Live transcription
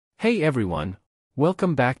Hey everyone,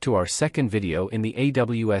 welcome back to our second video in the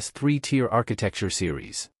AWS 3-tier architecture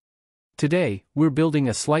series. Today, we're building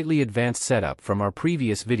a slightly advanced setup from our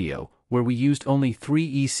previous video, where we used only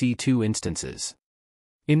 3 EC2 instances.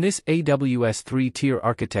 In this AWS 3-tier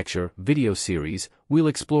architecture video series, we'll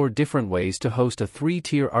explore different ways to host a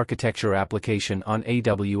 3-tier architecture application on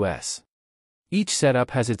AWS. Each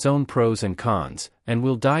setup has its own pros and cons, and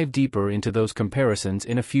we'll dive deeper into those comparisons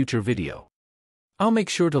in a future video. I'll make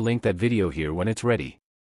sure to link that video here when it's ready.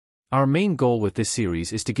 Our main goal with this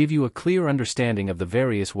series is to give you a clear understanding of the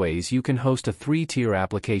various ways you can host a 3-tier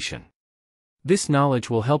application. This knowledge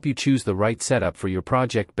will help you choose the right setup for your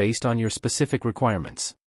project based on your specific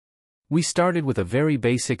requirements. We started with a very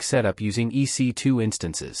basic setup using EC2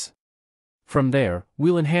 instances. From there,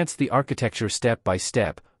 we'll enhance the architecture step by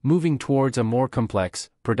step, moving towards a more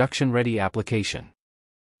complex, production-ready application.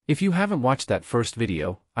 If you haven't watched that first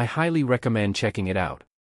video, I highly recommend checking it out.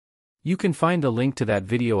 You can find the link to that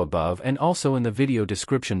video above and also in the video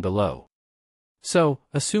description below. So,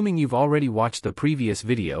 assuming you've already watched the previous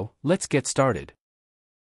video, let's get started.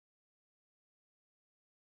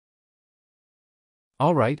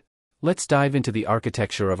 Alright, let's dive into the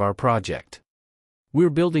architecture of our project. We're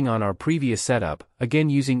building on our previous setup, again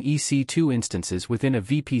using EC2 instances within a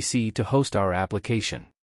VPC to host our application.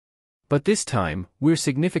 But this time, we're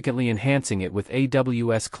significantly enhancing it with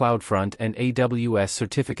AWS CloudFront and AWS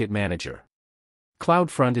Certificate Manager.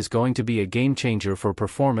 CloudFront is going to be a game changer for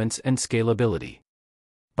performance and scalability.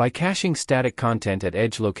 By caching static content at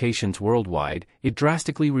edge locations worldwide, it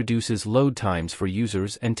drastically reduces load times for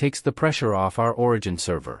users and takes the pressure off our origin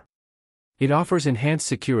server. It offers enhanced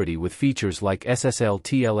security with features like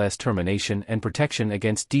SSL/TLS termination and protection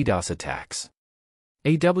against DDoS attacks.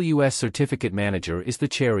 AWS Certificate Manager is the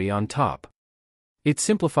cherry on top. It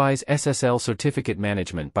simplifies SSL certificate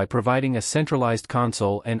management by providing a centralized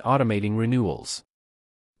console and automating renewals.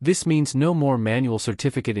 This means no more manual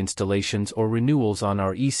certificate installations or renewals on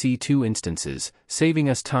our EC2 instances, saving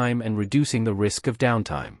us time and reducing the risk of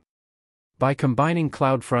downtime. By combining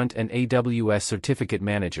CloudFront and AWS Certificate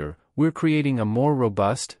Manager, we're creating a more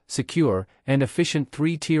robust, secure, and efficient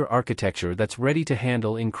 3-tier architecture that's ready to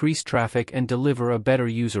handle increased traffic and deliver a better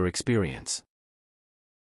user experience.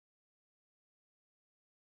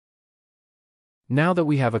 Now that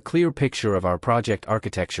we have a clear picture of our project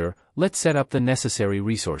architecture, let's set up the necessary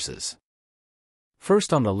resources.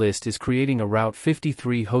 First on the list is creating a Route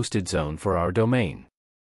 53 hosted zone for our domain.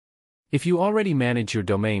 If you already manage your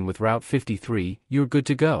domain with Route 53, you're good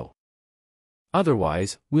to go.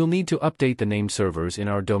 Otherwise, we'll need to update the name servers in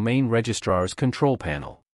our domain registrar's control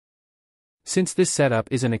panel. Since this setup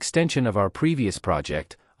is an extension of our previous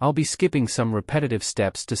project, I'll be skipping some repetitive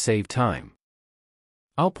steps to save time.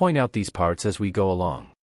 I'll point out these parts as we go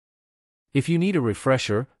along. If you need a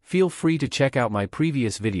refresher, feel free to check out my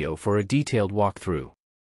previous video for a detailed walkthrough.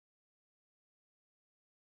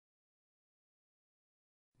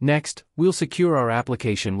 Next, we'll secure our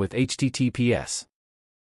application with HTTPS.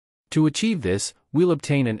 To achieve this, we'll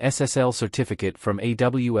obtain an SSL certificate from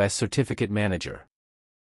AWS Certificate Manager.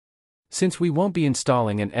 Since we won't be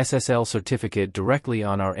installing an SSL certificate directly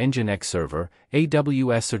on our Nginx server,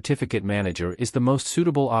 AWS Certificate Manager is the most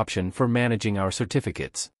suitable option for managing our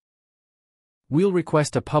certificates. We'll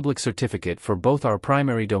request a public certificate for both our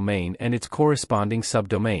primary domain and its corresponding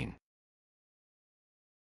subdomain.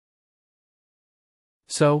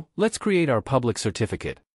 So, let's create our public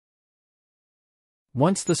certificate.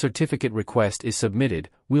 Once the certificate request is submitted,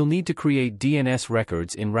 we'll need to create DNS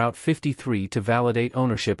records in Route 53 to validate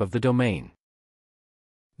ownership of the domain.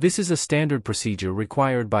 This is a standard procedure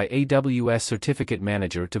required by AWS Certificate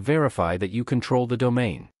Manager to verify that you control the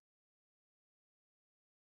domain.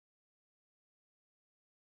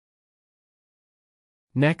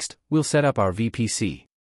 Next, we'll set up our VPC.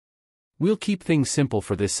 We'll keep things simple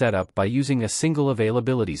for this setup by using a single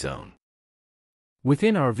availability zone.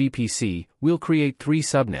 Within our VPC, we'll create 3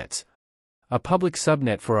 subnets. A public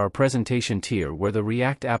subnet for our presentation tier where the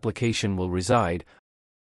React application will reside,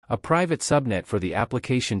 a private subnet for the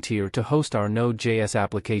application tier to host our Node.js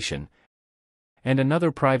application, and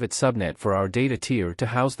another private subnet for our data tier to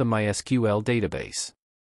house the MySQL database.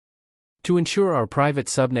 To ensure our private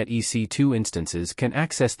subnet EC2 instances can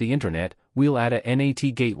access the internet, we'll add a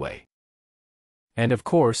NAT gateway. And of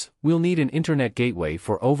course, we'll need an internet gateway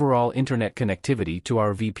for overall internet connectivity to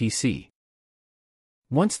our VPC.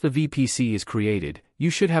 Once the VPC is created, you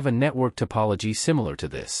should have a network topology similar to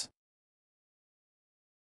this.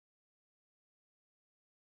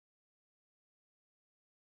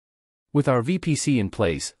 With our VPC in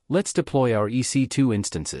place, let's deploy our EC2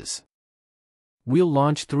 instances. We'll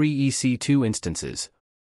launch 3 EC2 instances,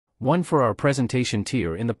 one for our presentation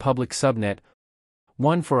tier in the public subnet,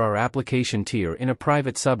 one for our application tier in a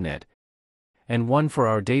private subnet, and one for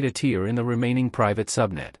our data tier in the remaining private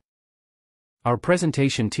subnet. Our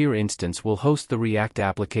presentation tier instance will host the React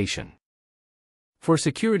application. For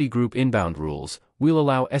security group inbound rules, we'll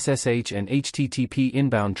allow SSH and HTTP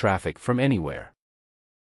inbound traffic from anywhere.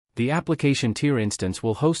 The application tier instance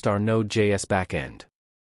will host our Node.js backend.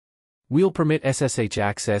 We'll permit SSH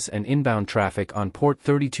access and inbound traffic on port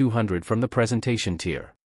 3200 from the presentation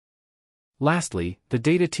tier. Lastly, the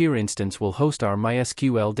data tier instance will host our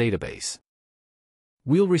MySQL database.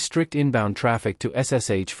 We'll restrict inbound traffic to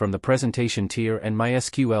SSH from the presentation tier and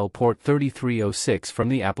MySQL port 3306 from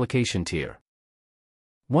the application tier.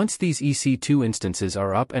 Once these EC2 instances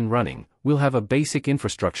are up and running, we'll have a basic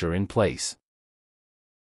infrastructure in place.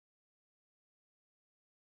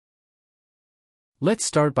 Let's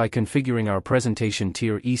start by configuring our presentation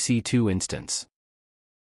tier EC2 instance.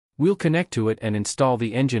 We'll connect to it and install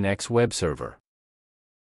the Nginx web server.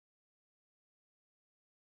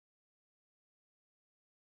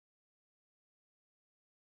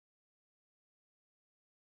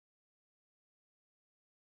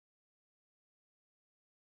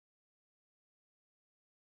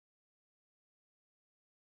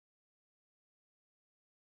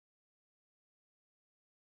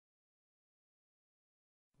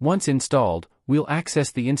 Once installed, we'll access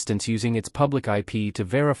the instance using its public IP to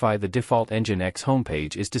verify the default Nginx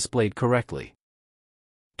homepage is displayed correctly.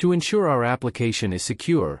 To ensure our application is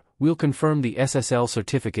secure, we'll confirm the SSL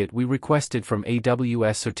certificate we requested from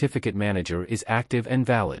AWS Certificate Manager is active and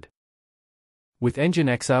valid. With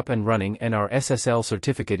Nginx up and running and our SSL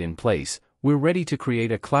certificate in place, we're ready to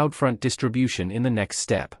create a CloudFront distribution in the next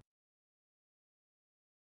step.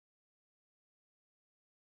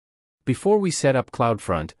 Before we set up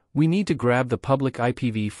CloudFront, we need to grab the public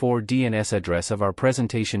IPv4 DNS address of our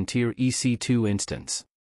presentation tier EC2 instance.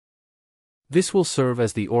 This will serve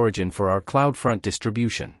as the origin for our CloudFront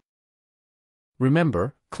distribution.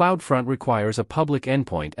 Remember, CloudFront requires a public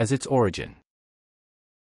endpoint as its origin.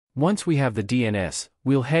 Once we have the DNS,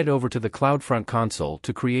 we'll head over to the CloudFront console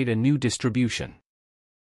to create a new distribution.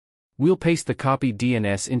 We'll paste the copied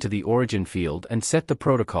DNS into the origin field and set the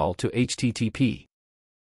protocol to HTTP.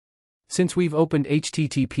 Since we've opened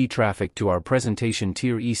HTTP traffic to our presentation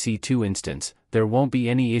tier EC2 instance, there won't be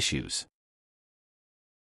any issues.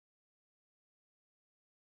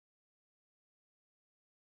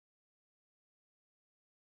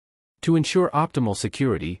 To ensure optimal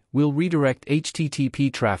security, we'll redirect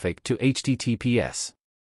HTTP traffic to HTTPS.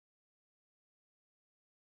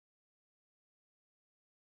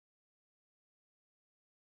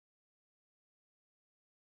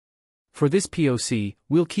 For this POC,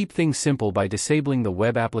 we'll keep things simple by disabling the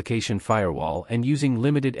web application firewall and using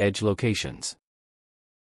limited edge locations.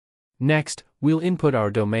 Next, we'll input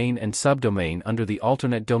our domain and subdomain under the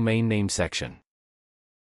alternate domain name section.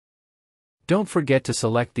 Don't forget to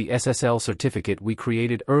select the SSL certificate we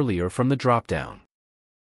created earlier from the dropdown.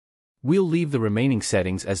 We'll leave the remaining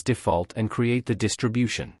settings as default and create the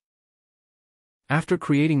distribution. After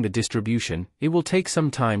creating the distribution, it will take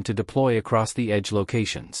some time to deploy across the edge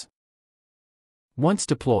locations. Once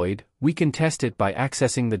deployed, we can test it by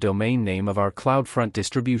accessing the domain name of our CloudFront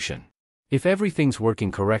distribution. If everything's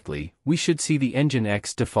working correctly, we should see the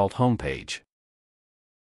Nginx default homepage.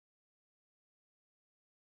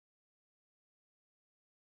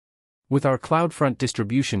 With our CloudFront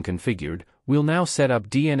distribution configured, we'll now set up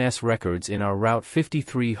DNS records in our Route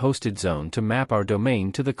 53 hosted zone to map our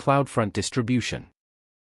domain to the CloudFront distribution.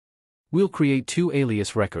 We'll create two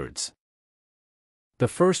alias records. The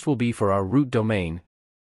first will be for our root domain,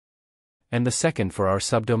 and the second for our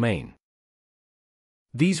subdomain.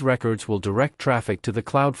 These records will direct traffic to the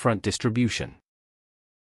CloudFront distribution.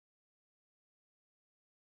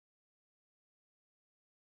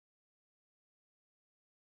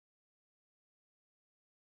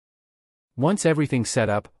 Once everything's set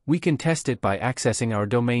up, we can test it by accessing our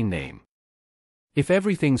domain name. If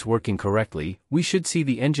everything's working correctly, we should see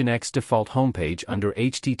the Nginx default homepage under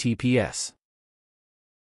HTTPS.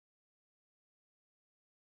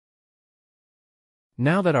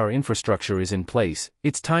 Now that our infrastructure is in place,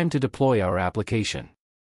 it's time to deploy our application.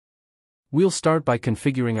 We'll start by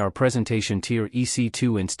configuring our presentation tier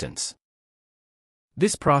EC2 instance.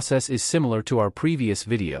 This process is similar to our previous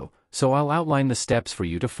video, so I'll outline the steps for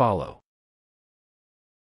you to follow.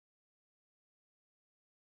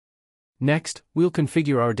 Next, we'll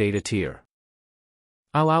configure our data tier.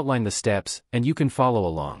 I'll outline the steps, and you can follow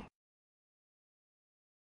along.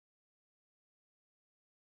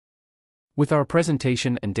 With our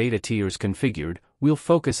presentation and data tiers configured, we'll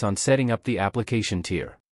focus on setting up the application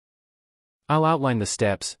tier. I'll outline the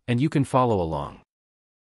steps, and you can follow along.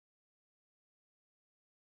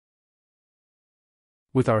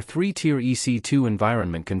 With our 3-tier EC2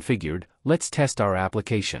 environment configured, let's test our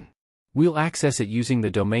application. We'll access it using the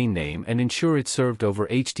domain name and ensure it's served over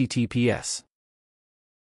HTTPS.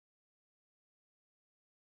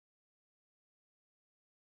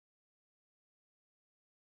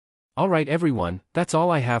 Alright everyone, that's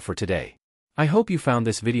all I have for today. I hope you found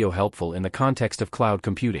this video helpful in the context of cloud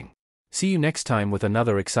computing. See you next time with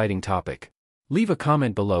another exciting topic. Leave a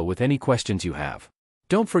comment below with any questions you have.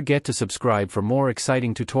 Don't forget to subscribe for more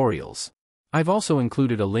exciting tutorials. I've also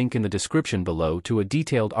included a link in the description below to a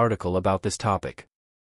detailed article about this topic.